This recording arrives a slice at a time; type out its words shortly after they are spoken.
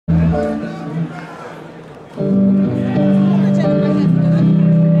Do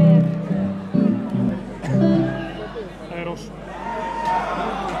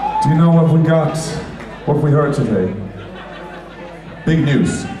you know what we got, what we heard today? Big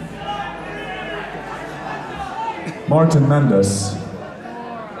news. Martin Mendes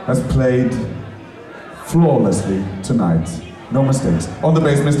has played flawlessly tonight. No mistakes. On the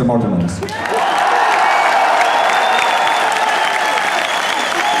bass, Mr. Martin Mendes.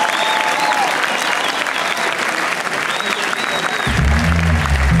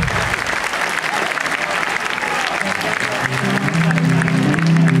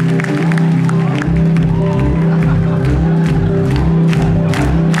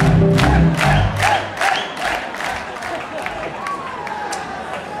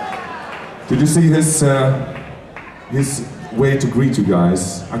 Did you see his way to greet you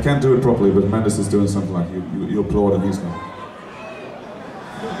guys? I can't do it properly, but Mendes is doing something like you applaud and he's not.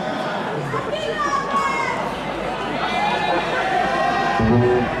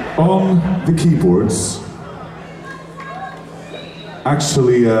 On the keyboards,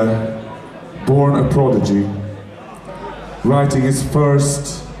 actually born a prodigy, writing his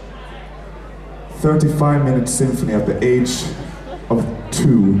first 35-minute symphony at the age of 2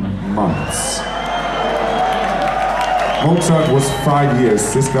 months. Mozart was 5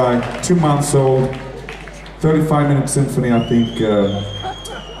 years. This guy, 2 months old, 35-minute symphony, I think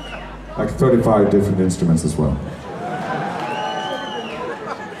like 35 different instruments as well.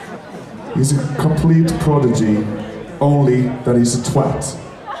 He's a complete prodigy, only that he's a twat.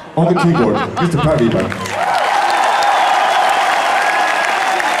 On the keyboard, Mr. Per Wiberg.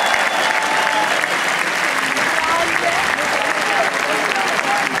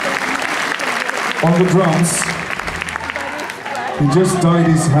 On the drums, he just dyed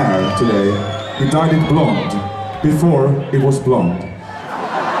his hair today. He dyed it blonde, before it was blonde.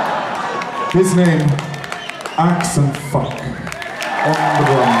 His name, Axe and Fuck. On the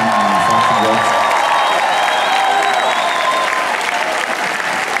drums,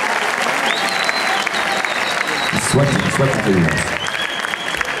 He's sweating for you guys.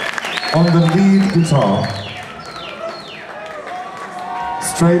 On the lead guitar,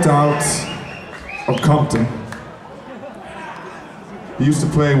 straight out of Compton. He used to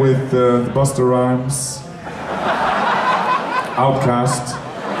play with the Busta Rhymes, Outkast,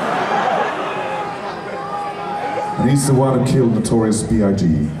 and he's the one who killed Notorious B.I.G.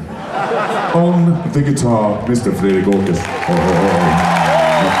 On the guitar, Mr. Fredrik Åkesson.